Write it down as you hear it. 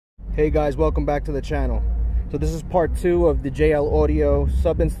Hey guys, welcome back to the channel. So this is part 2 of the JL Audio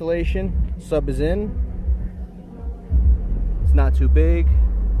sub installation. Sub is in. It's not too big,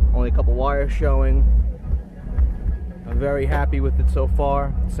 only a couple wires showing. I'm very happy with it so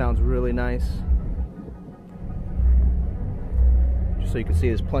far. It sounds really nice. Just so you can see,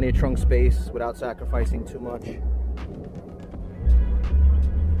 there's plenty of trunk space without sacrificing too much.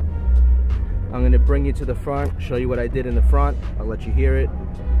 I'm going to bring you to the front, show you what I did in the front. I'll let you hear it,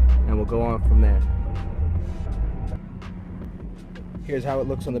 and we'll go on from there. Here's how it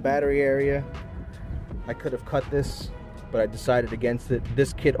looks on the battery area. I could have cut this, but I decided against it.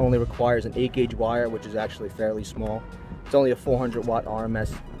 This kit only requires an 8-gauge wire, which is actually fairly small. It's only a 400 watt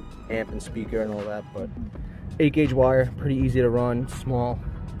RMS amp and speaker and all that, but 8-gauge wire, pretty easy to run, small.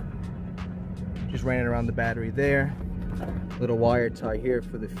 Just ran it around the battery there. Little wire tie here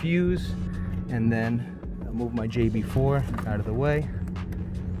for the fuse, and then I'll move my JB4 out of the way.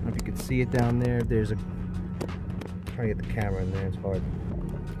 I don't know if you can see it down there. There's a, I'm trying to get the camera in there, it's hard.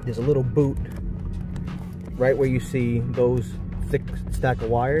 There's a little boot right where you see those thick stack of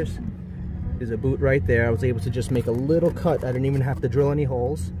wires. There's a boot right there. I was able to just make a little cut. I didn't even have to drill any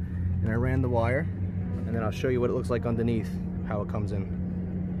holes, and I ran the wire, and then I'll show you what it looks like underneath, how it comes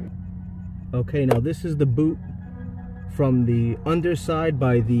in. Okay, now this is the boot from the underside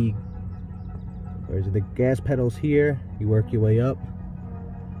by the, there's the gas pedals here. You work your way up.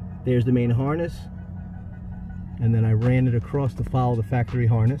 There's the main harness, and then I ran it across to follow the factory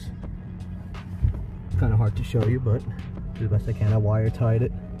harness. It's kind of hard to show you, but do the best I can. I wire tied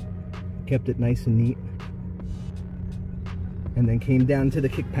it, kept it nice and neat, and then came down to the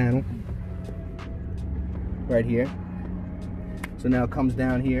kick panel right here. So now it comes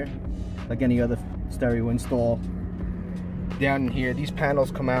down here like any other stereo install. Down in here, these panels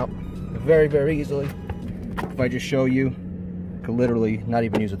come out very, very easily. If I just show you, I could literally not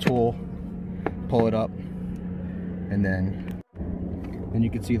even use a tool, pull it up, and then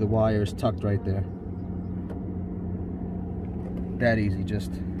you can see the wires tucked right there. That easy,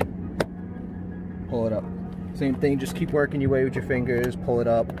 just pull it up. Same thing, just keep working your way with your fingers, pull it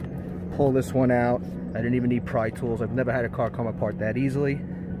up, pull this one out. I didn't even need pry tools. I've never had a car come apart that easily.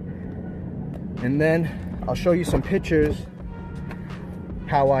 And then I'll show you some pictures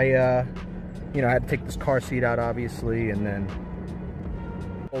how I you know, I had to take this car seat out obviously, and then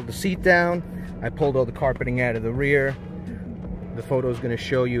pulled the seat down. I pulled all the carpeting out of the rear. The photo is going to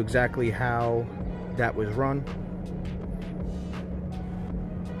show you exactly how that was run.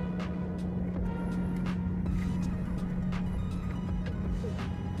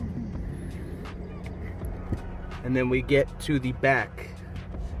 And then we get to the back.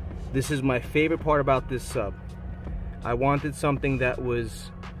 This is my favorite part about this sub. I wanted something that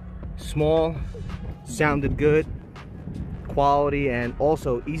was small, sounded good, quality, and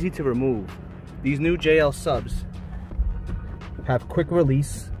also easy to remove. These new JL subs have quick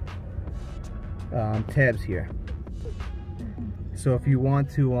release tabs here. So if you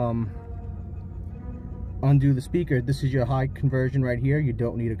want to undo the speaker, this is your high conversion right here. You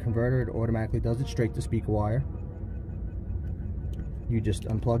don't need a converter, it automatically does it straight to speaker wire. You just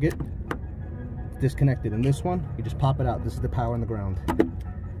unplug it, disconnect it. In this one, you just pop it out. This is the power on the ground.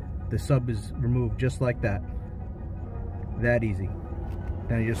 The sub is removed just like that. That easy.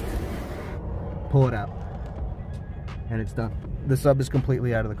 Then you just pull it out, and it's done. The sub is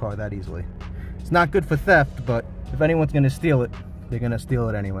completely out of the car that easily. It's not good for theft, but if anyone's gonna steal it, they're gonna steal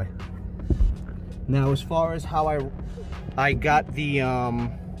it anyway. Now, as far as how I got the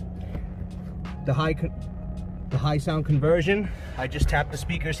high sound conversion, I just tapped the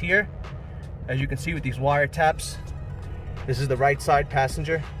speakers here. As you can see with these wire taps, this is the right side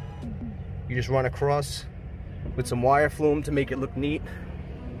passenger. You just run across with some wire flume to make it look neat.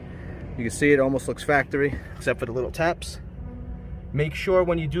 You can see it almost looks factory, except for the little taps. Make sure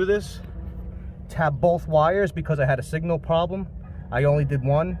when you do this, tap both wires, because I had a signal problem. I only did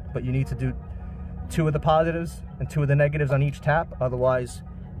one, but you need to do 2 of the positives and 2 of the negatives on each tap, otherwise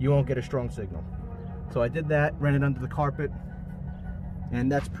you won't get a strong signal. So I did that, ran it under the carpet, and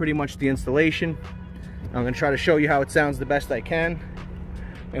that's pretty much the installation. I'm gonna try to show you how it sounds the best I can,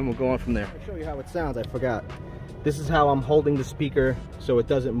 and we'll go on from there. I'll show you how it sounds, I forgot. This is how I'm holding the speaker so it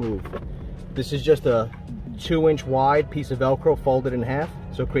doesn't move. This is just a 2-inch wide piece of Velcro folded in half,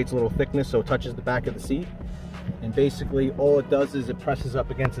 so it creates a little thickness so it touches the back of the seat. And basically all it does is it presses up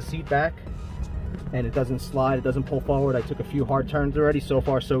against the seat back, and it doesn't slide, it doesn't pull forward. I took a few hard turns already, so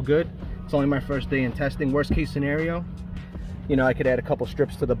far so good. It's only my first day in testing. Worst case scenario, you know, I could add a couple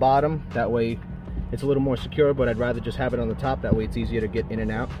strips to the bottom, that way it's a little more secure, but I'd rather just have it on the top, that way it's easier to get in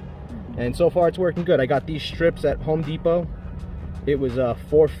and out. And so far it's working good. I got these strips at Home Depot. It was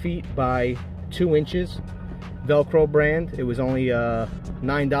 4 feet by 2 inches, Velcro brand. It was only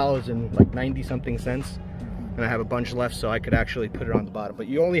 $9 and like 90 something cents, and I have a bunch left, so I could actually put it on the bottom. But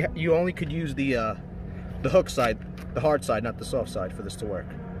you only could use the hook side, the hard side, not the soft side, for this to work.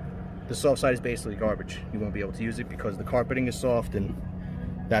 The soft side is basically garbage. You won't be able to use it because the carpeting is soft and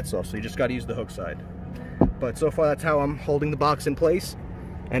that's soft, so you just got to use the hook side. But so far that's how I'm holding the box in place,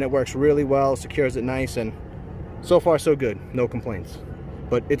 and it works really well, secures it nice, and so far so good, no complaints.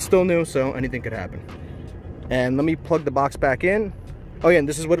 But it's still new, so anything could happen. And let me plug the box back in. Oh yeah, and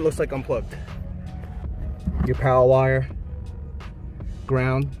this is what it looks like unplugged. Your power wire,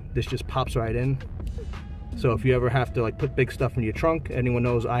 ground, this just pops right in. So if you ever have to like put big stuff in your trunk, anyone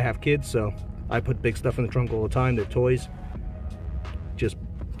knows I have kids, so I put big stuff in the trunk all the time, they're toys. Just,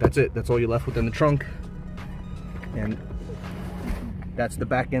 that's it, that's all you're left with in the trunk. And that's the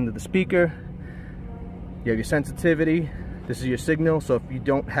back end of the speaker. You have your sensitivity, this is your signal, so if you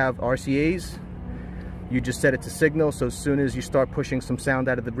don't have RCAs, you just set it to signal, so as soon as you start pushing some sound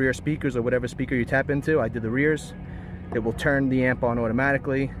out of the rear speakers or whatever speaker you tap into, I did the rears, it will turn the amp on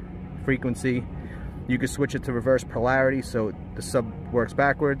automatically, frequency. You can switch it to reverse polarity, so the sub works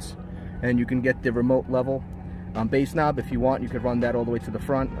backwards, and you can get the remote level bass knob if you want. You could run that all the way to the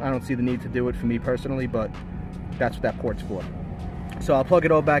front. I don't see the need to do it for me personally, but that's what that port's for. So I'll plug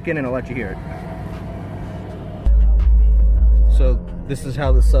it all back in and I'll let you hear it. So this is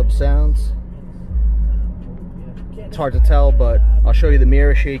how the sub sounds. It's hard to tell, but I'll show you the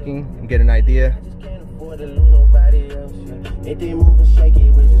mirror shaking and get an idea.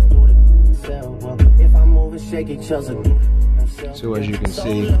 So as you can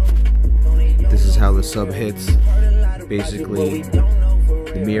see, this is how the sub hits. Basically,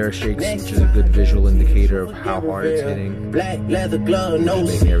 the mirror shakes, which is a good visual indicator of how hard it's hitting.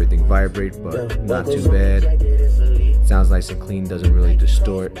 It's making everything vibrate, but not too bad. Sounds nice and clean, doesn't really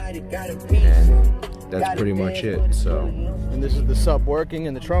distort, and that's pretty much it. So, and this is the sub working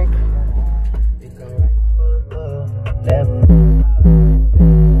in the trunk.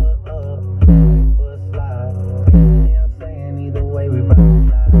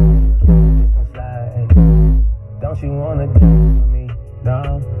 Don't you wanna dance with me?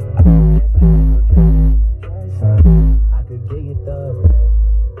 No. I could get you the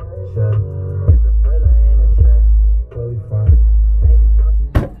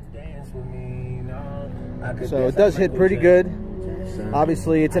so it does hit pretty good.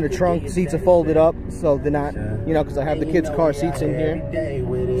 Obviously it's in a trunk, seats are folded up, so they're not, you know, because I have the kids' car seats in here,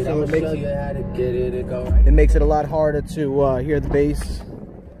 so it makes it a lot harder to hear the bass,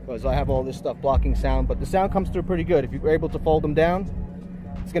 because I have all this stuff blocking sound. But the sound comes through pretty good. If you're able to fold them down,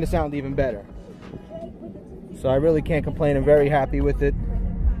 it's going to sound even better. So I really can't complain. I'm very happy with it.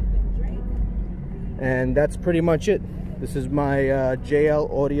 And that's pretty much it. This is my JL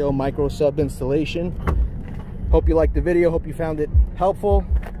Audio MicroSub installation. Hope you liked the video. Hope you found it helpful.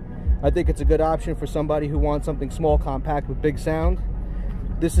 I think it's a good option for somebody who wants something small, compact, with big sound.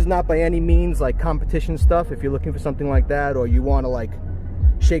 This is not by any means like competition stuff. If you're looking for something like that, or you want to like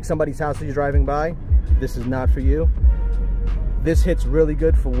shake somebody's house as you're driving by, this is not for you. This hits really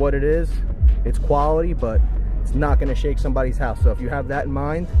good for what it is. It's quality, but it's not going to shake somebody's house. So if you have that in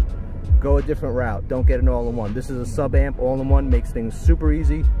mind, go a different route. Don't get an all-in-one. This is a sub amp all-in-one. Makes things super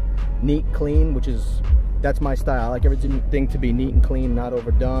easy, neat, clean, that's my style. I like everything to be neat and clean, not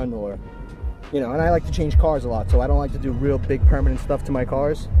overdone, or, you know, and I like to change cars a lot, so I don't like to do real big permanent stuff to my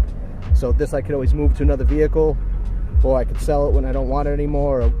cars. So this I could always move to another vehicle, or I could sell it when I don't want it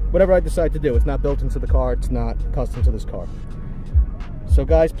anymore, or whatever I decide to do. It's not built into the car, it's not custom to this car. So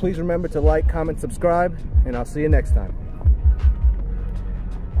guys, please remember to like, comment, subscribe, and I'll see you next time.